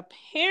that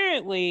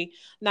apparently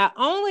not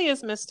only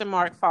is Mr.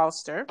 Mark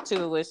Foster, to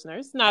the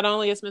listeners, not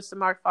only is Mr.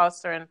 Mark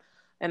Foster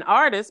an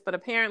artist, but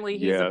apparently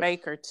he's a Yes.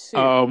 baker too.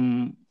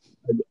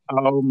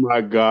 Oh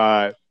my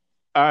God.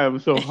 I am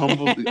so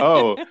humbled.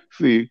 Oh,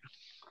 see,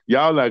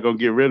 y'all not gonna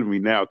get rid of me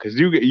now because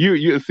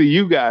you see,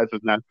 you guys are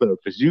not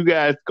surface. You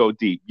guys go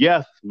deep.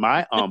 Yes,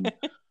 my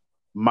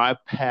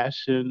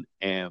passion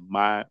and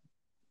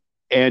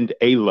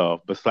a love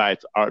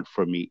besides art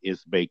for me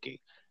is baking.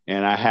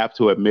 And I have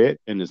to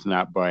admit, and it's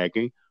not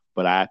bragging,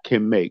 but I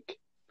can make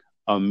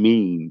a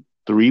mean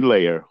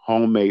 3-layer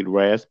homemade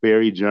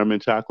raspberry German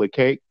chocolate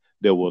cake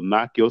that will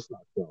knock your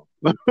socks off.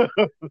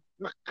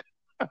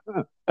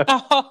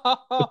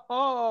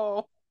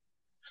 Oh,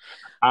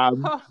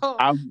 I'm,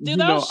 oh, do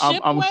those I'm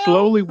ship I'm well?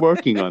 slowly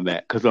working on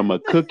that because I'm a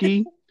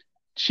cookie,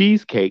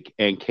 cheesecake,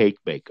 and cake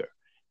baker.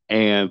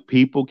 And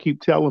people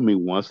keep telling me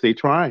once they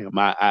try them,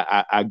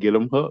 I get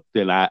them hooked.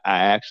 And I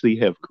actually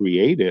have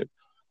created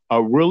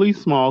a really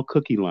small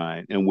cookie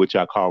line in which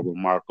I call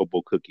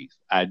Remarkable Cookies.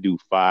 I do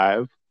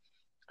 5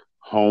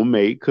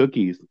 homemade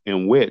cookies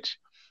in which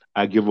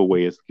I give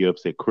away as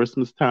gifts at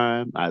Christmas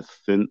time. I've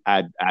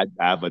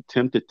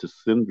attempted to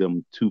send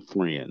them to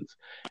friends,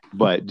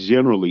 but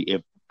generally,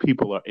 if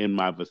people are in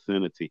my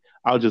vicinity,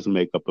 I'll just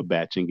make up a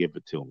batch and give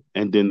it to them.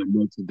 And then the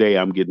next day,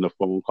 I'm getting a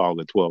phone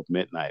call at 12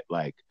 midnight,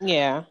 like,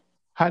 Yeah.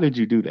 "How did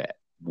you do that?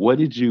 What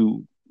did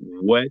you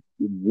where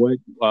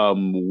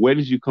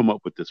did you come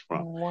up with this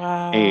from?"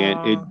 And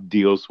Wow. it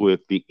deals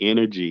with the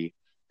energy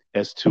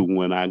as to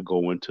when I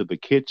go into the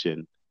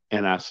kitchen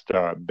and I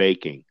start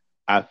baking.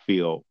 I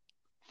feel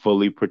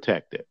fully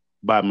protected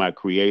by my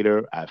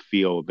creator. I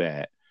feel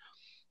that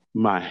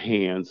my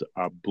hands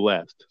are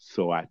blessed.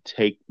 So I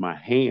take my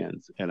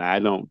hands and I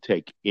don't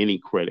take any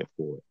credit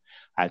for it.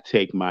 I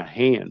take my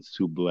hands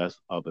to bless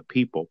other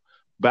people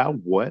by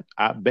what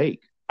I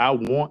bake. I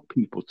want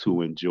people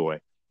to enjoy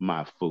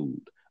my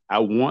food. I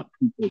want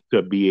people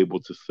to be able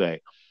to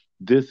say,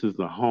 this is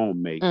a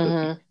homemade cookie.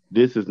 Mm-hmm.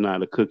 This is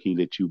not a cookie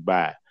that you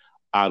buy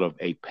out of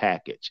a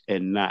package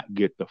and not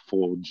get the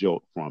full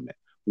jolt from it.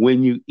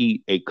 When you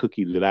eat a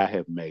cookie that I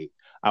have made,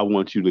 I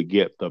want you to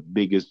get the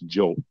biggest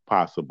jolt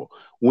possible.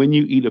 When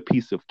you eat a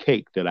piece of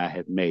cake that I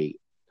have made,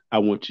 I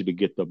want you to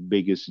get the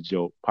biggest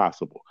jolt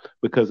possible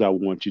because I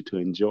want you to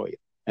enjoy it.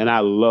 And I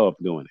love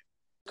doing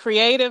it.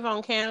 Creative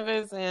on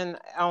canvas and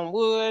on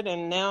wood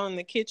and now in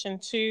the kitchen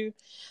too.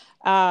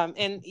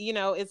 And you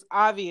know, it's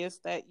obvious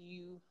that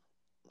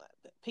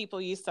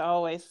people used to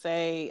always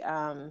say,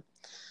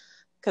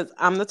 because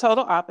I'm the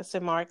total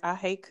opposite, Mark. I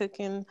hate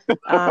cooking.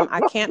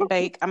 I can't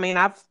bake. I mean,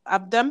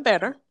 I've done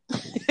better.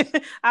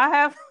 I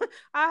have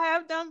I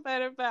have done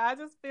better, but I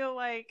just feel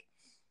like,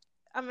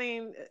 I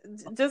mean,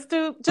 just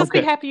be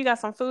Okay. happy you got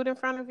some food in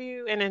front of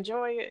you and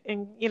enjoy it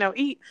and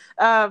eat.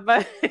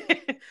 But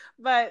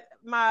but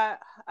my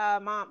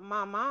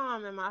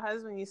mom and my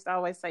husband used to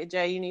always say,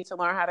 Jay, you need to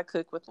learn how to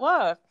cook with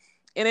love,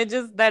 and it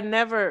just that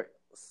never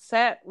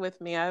sat with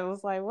me. I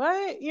was like,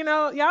 what?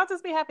 Y'all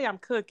just be happy I'm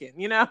cooking.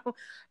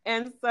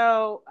 And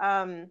so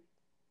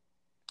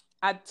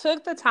I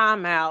took the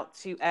time out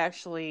to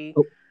actually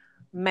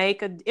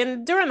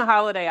and during the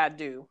holiday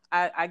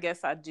I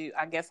guess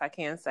I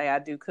can say I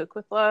do cook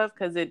with love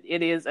because it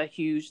is a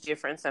huge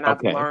difference and I've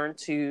Okay. learned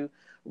to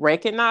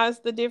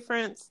recognize the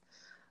difference.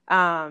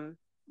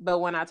 But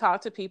when I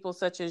talk to people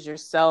such as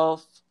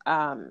yourself,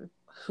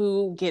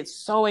 who get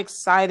so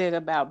excited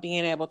about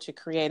being able to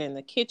create in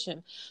the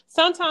kitchen,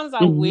 sometimes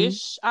I Mm-hmm.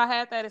 wish I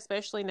had that,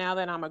 especially now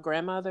that I'm a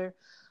grandmother.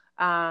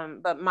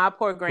 But my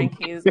poor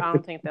grandkids, I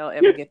don't think they'll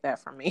ever get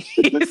that from me.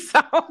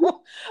 So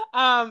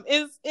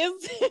it's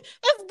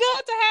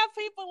good to have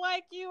people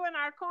like you in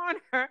our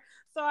corner,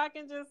 so I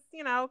can just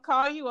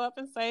call you up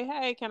and say,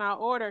 hey, can I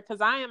order? Because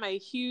I am a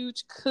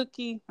huge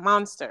cookie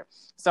monster.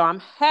 So I'm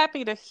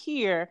happy to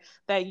hear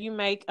that you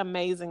make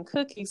amazing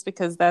cookies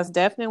because that's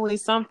definitely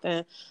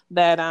something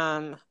that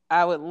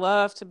I would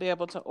love to be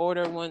able to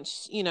order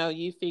once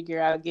you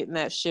figure out getting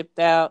that shipped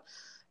out.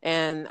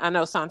 And I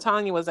know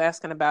Santanya was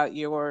asking about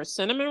your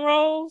cinnamon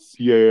rolls,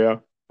 Yeah,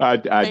 famous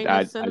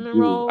I cinnamon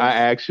do. I rolls.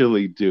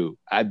 actually do.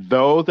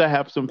 Those I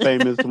have some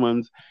famous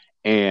ones,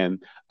 and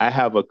I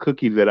have a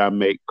cookie that I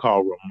make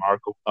called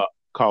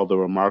the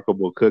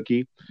Remarkable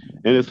Cookie,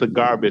 and it's a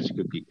garbage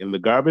cookie. And the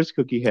garbage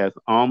cookie has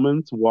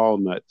almonds,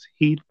 walnuts,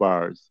 Heath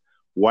bars,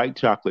 white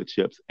chocolate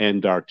chips,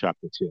 and dark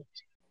chocolate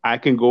chips. I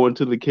can go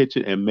into the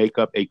kitchen and make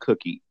up a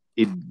cookie.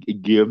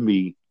 It give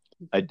me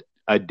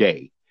a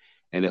day.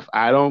 And if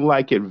I don't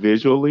like it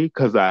visually,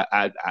 because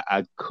I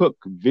cook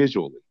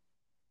visually,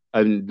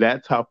 and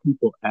that's how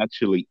people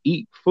actually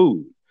eat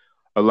food.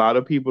 A lot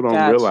of people don't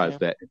Got realize you.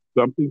 that if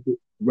something,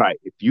 right?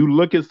 If you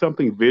look at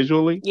something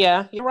visually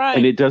Yeah, you're and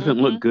right. it doesn't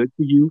look good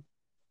to you,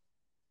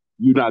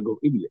 you're not gonna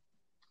eat it.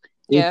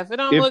 If Yeah, if it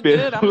don't if look good,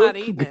 it I'm not looks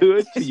eating it.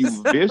 good to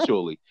you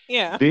visually,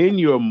 Yeah. then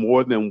you're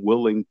more than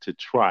willing to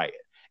try it.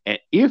 And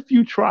if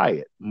you try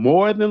it,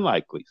 more than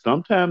likely,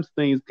 sometimes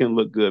things can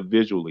look good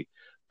visually,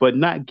 but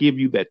not give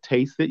you that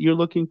taste that you're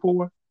looking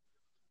for.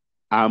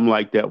 I'm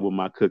like that with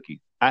my cookies.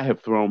 I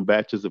have thrown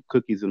batches of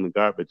cookies in the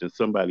garbage, and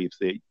somebody have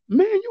said,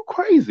 "Man, you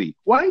crazy?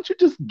 Why didn't you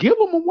just give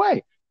them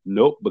away?"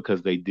 Nope,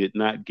 because they did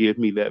not give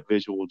me that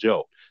visual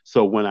jolt.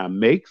 So when I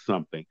make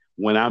something,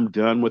 when I'm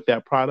done with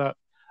that product,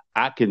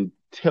 I can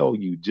tell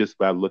you just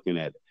by looking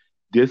at it,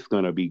 this is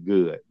gonna be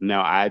good.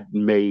 Now I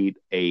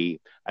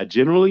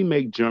generally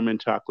make German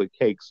chocolate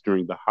cakes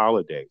during the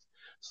holidays.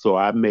 So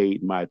I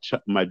made my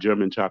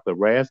German chocolate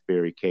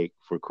raspberry cake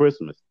for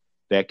Christmas.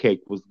 That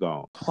cake was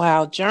gone.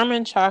 Wow,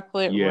 German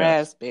chocolate Yes.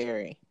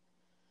 raspberry.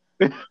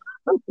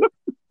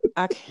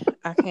 I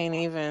can't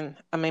even.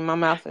 I mean, my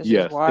mouth is just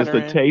Yes, it's a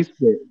watering. taste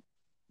that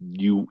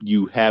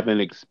you haven't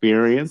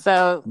experienced,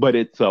 So, but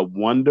it's a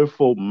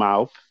wonderful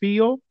mouth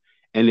feel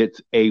and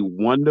it's a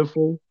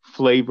wonderful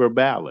flavor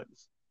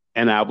balance.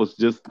 And I was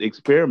just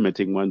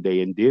experimenting one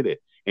day and did it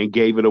and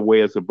gave it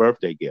away as a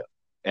birthday gift.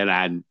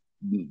 And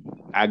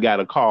I got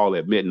a call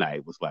at midnight.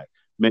 It was like,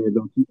 "Man,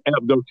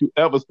 don't you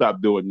ever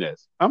stop doing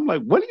this." I'm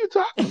like, "What are you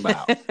talking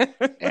about?"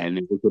 And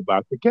it was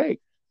about the cake.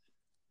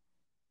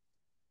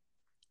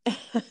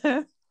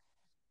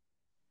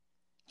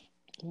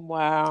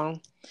 wow.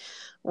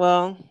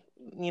 Well,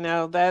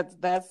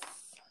 that's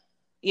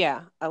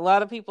yeah, a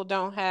lot of people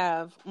don't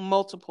have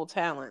multiple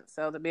talents.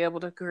 So to be able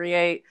to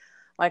create,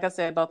 like I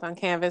said, both on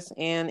canvas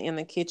and in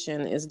the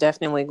kitchen is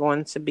definitely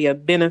going to be a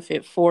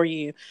benefit for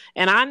you.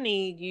 And I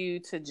need you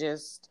to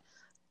just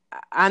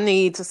I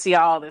need to see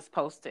all this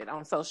posted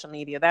on social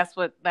media. That's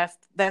what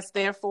that's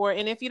there for.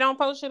 And if you don't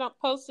post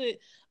it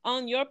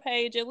on your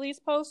page, at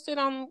least post it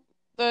on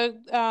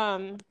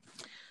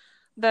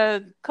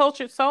the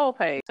Cultured Soul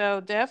page. So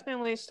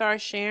definitely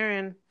start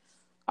sharing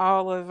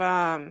all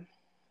of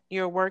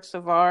your works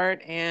of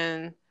art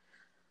and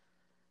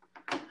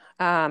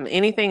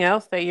anything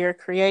else that you're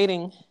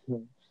creating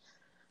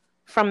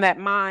from that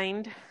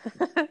mind,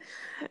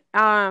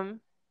 um,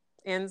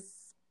 and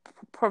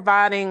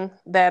providing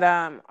that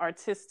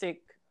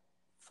artistic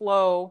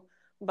flow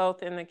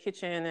both in the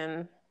kitchen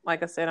and,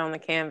 like I said, on the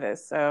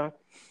canvas. So,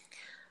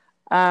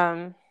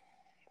 um,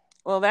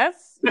 well,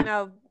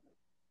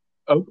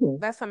 Okay.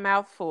 that's a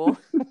mouthful.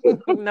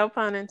 No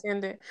pun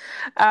intended.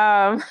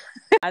 Um,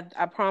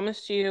 I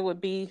promised you it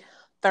would be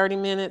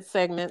 30-minute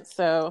segments.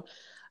 So,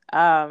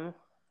 um,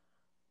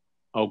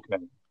 Okay.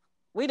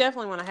 we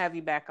definitely want to have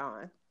you back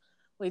on.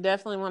 We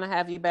definitely want to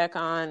have you back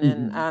on,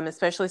 and Hmm.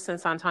 especially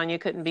since Antonia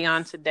couldn't be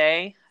on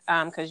today,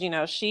 because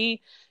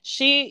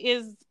she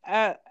is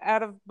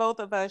out of both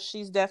of us,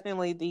 she's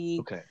definitely the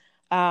Okay.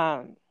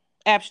 um,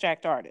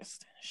 abstract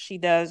artist. She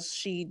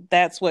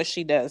that's what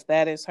she does.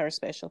 That is her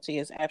specialty,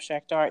 is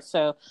abstract art.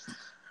 So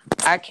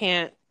I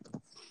can't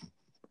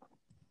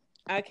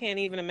I can't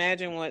even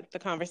imagine what the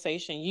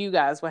conversation you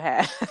guys would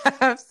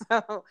have.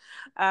 So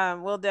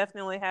we'll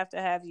definitely have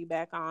to have you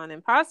back on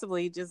and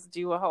possibly just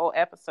do a whole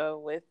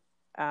episode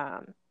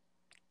um,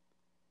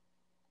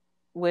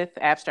 with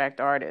abstract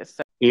artists.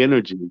 So,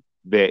 Energy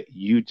that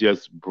you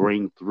just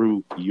bring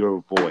through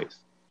your voice.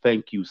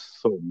 Thank you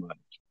so much.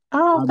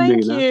 oh, I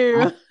thank mean,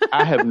 you.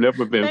 I have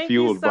never been Thank you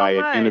fueled so by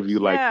an much. interview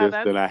like Yeah, this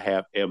that's than I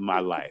have in my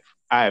life.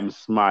 I am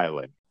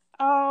smiling.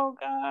 oh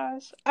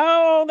gosh.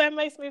 Oh, that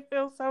makes me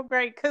feel so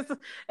great because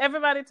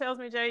everybody tells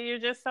me, Jay, you're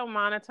just so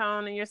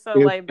monotone and you're so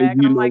laid If back.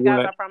 And you I'm know like, guys,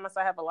 what, I promise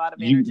I have a lot of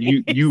you energy.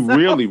 you you So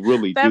really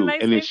really that do,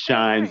 makes and it me feel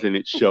shines great. and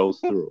it shows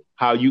through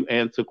how you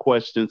answer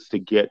questions to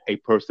get a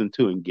person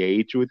to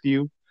engage with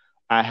you.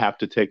 I have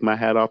to take my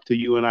hat off to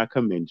you, and I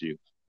commend you.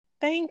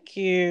 Thank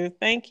you.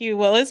 Thank you.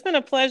 Well, it's been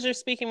a pleasure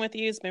speaking with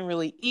you. It's been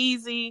really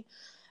easy.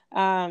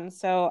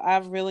 So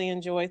I've really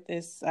enjoyed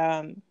this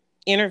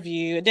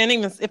interview.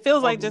 It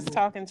feels like just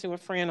talking to a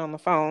friend on the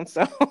phone.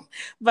 So,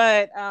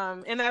 but,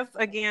 and that's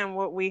again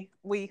what we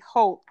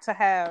hope to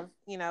have,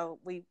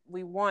 we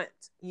want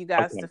you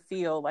guys to Okay.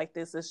 feel like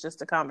this is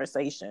just a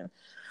conversation.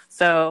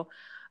 So,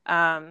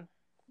 um,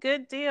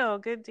 good deal.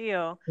 Good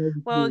deal. Thank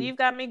Well, you. you've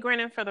got me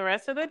grinning for the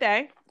rest of the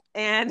day.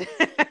 And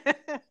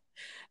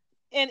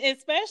and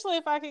especially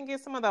if I can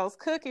get some of those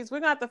cookies, we're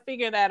gonna have to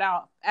figure that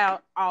out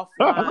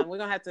offline. We're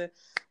gonna have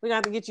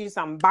to get you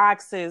some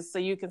boxes so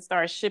you can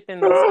start shipping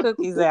those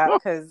cookies out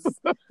because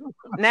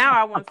now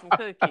I want some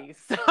cookies.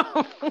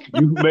 So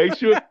You make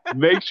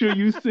sure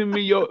you send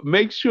me your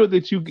make sure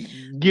that you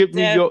give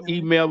me your definitely.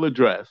 email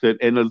address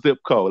and a zip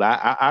code.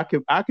 I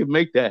can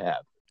make that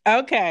happen.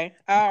 Okay.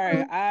 All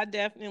right. I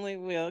definitely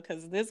will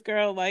because this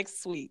girl likes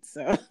sweets.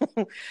 So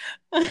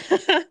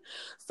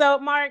so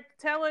Mark,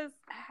 tell us,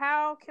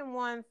 how can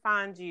one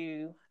find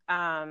you?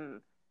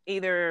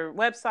 Either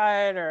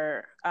website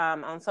or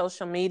on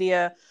social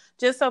media,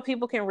 just so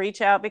people can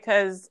reach out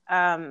because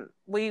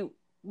we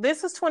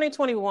this is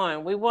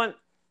 2021. We want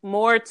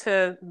more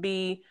to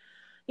be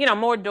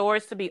more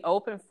doors to be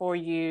open for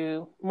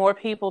you, more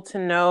people to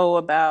know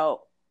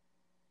about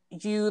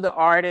you, the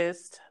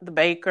artist, the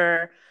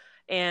baker,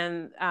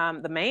 and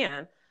the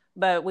man.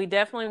 But we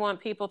definitely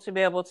want people to be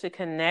able to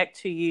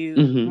connect to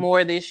you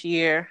more this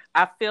year.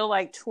 I feel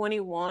like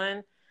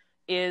 21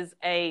 is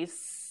a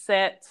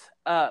set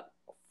up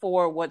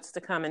for what's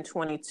to come in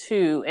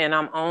 22, and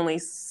I'm only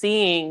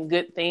seeing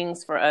good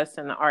things for us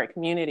in the art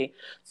community.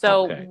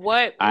 So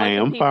I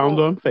am found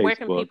on Facebook, where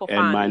can people and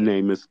find my you?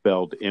 name is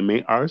spelled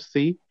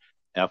Marcfoster.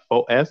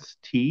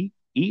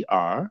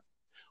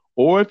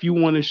 Or if you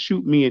want to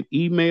shoot me an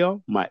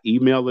email, my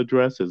email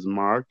address is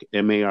Mark,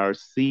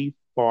 MARC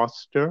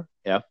Foster,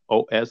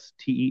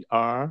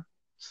 FOSTER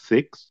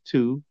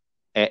 62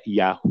 at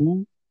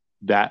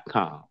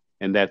yahoo.com.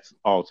 And that's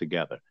all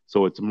together.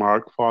 So it's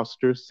Mark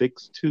Foster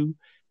 62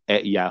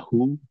 at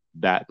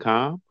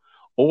yahoo.com.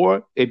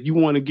 Or if you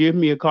want to give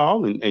me a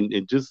call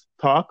and just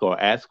talk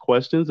or ask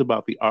questions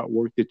about the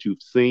artwork that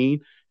you've seen,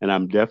 and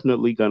I'm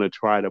definitely going to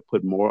try to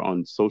put more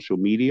on social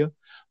media,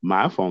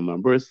 my phone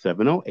number is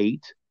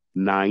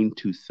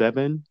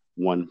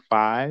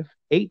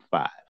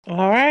 708-927-1585.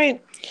 All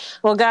right.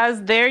 Well,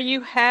 guys, there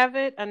you have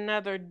it.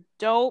 Another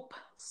dope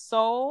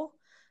soul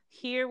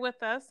here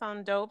with us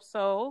on Dope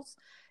Souls.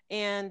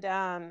 And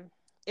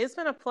it's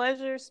been a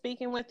pleasure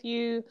speaking with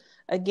you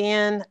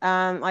again.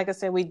 Like I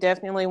said, we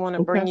definitely want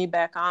to bring you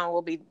back on.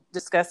 We'll be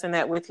discussing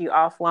that with you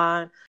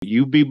offline.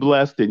 You be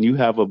blessed, and you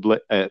have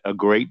a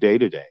great day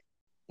today.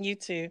 You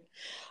too.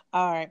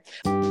 All right.